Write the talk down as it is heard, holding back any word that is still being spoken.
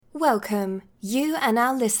Welcome. You are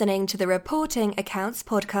now listening to the Reporting Accounts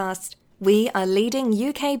podcast. We are leading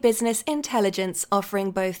UK business intelligence,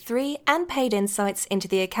 offering both free and paid insights into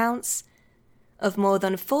the accounts of more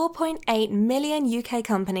than 4.8 million UK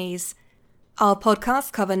companies. Our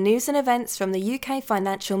podcasts cover news and events from the UK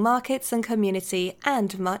financial markets and community,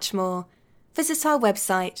 and much more. Visit our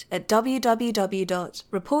website at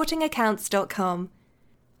www.reportingaccounts.com.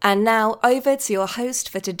 And now over to your host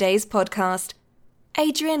for today's podcast,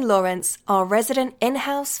 Adrian Lawrence, our resident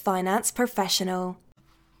in-house finance professional.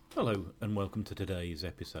 Hello and welcome to today's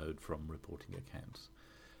episode from Reporting Accounts.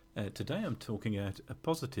 Today I'm talking about a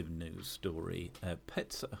positive news story.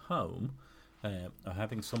 Pets at home are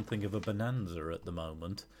having something of a bonanza at the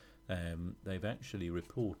moment. They've actually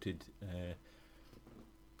reported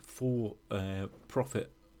 4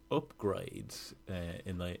 profit upgrades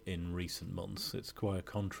in recent months. It's quite a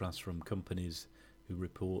contrast from companies who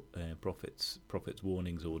report profits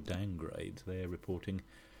warnings or downgrades. They're reporting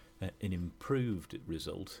an improved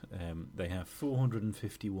result. They have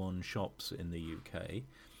 451 shops in the UK,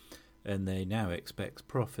 and they now expect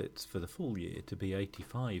profits for the full year to be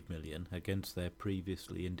 85 million against their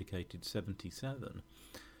previously indicated 77.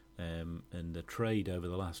 And the trade over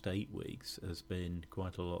the last 8 weeks has been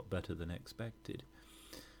quite a lot better than expected.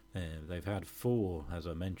 They've had 4, as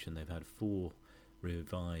I mentioned, they've had 4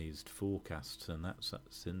 revised forecasts, and that's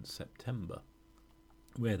since September.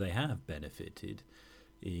 Where they have benefited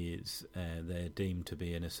is they're deemed to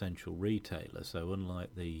be an essential retailer, so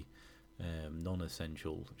unlike the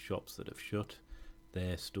non-essential shops that have shut,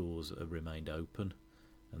 their stores have remained open,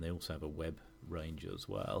 and they also have a web range as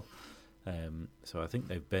well. So I think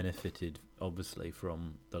they've benefited obviously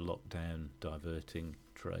from the lockdown diverting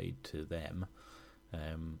trade to them,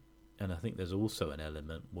 and I think there's also an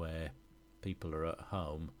element where people are at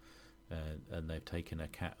home and they've taken a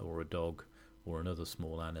cat or a dog or another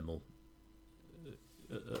small animal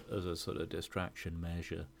as a sort of distraction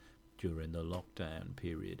measure during the lockdown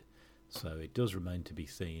period. So it does remain to be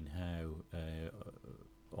seen how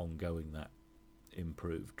ongoing that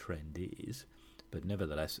improved trend is, but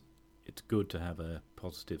nevertheless it's good to have a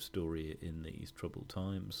positive story in these troubled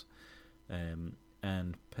times. And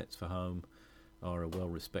Pets for Home are a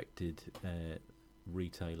well-respected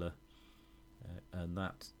retailer, and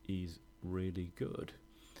that is really good.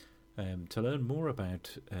 To learn more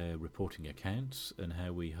about reporting accounts and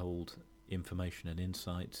how we hold information and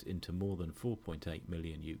insights into more than 4.8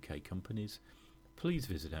 million UK companies, please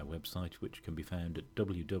visit our website, which can be found at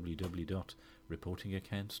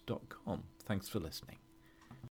www.reportingaccounts.com. Thanks for listening.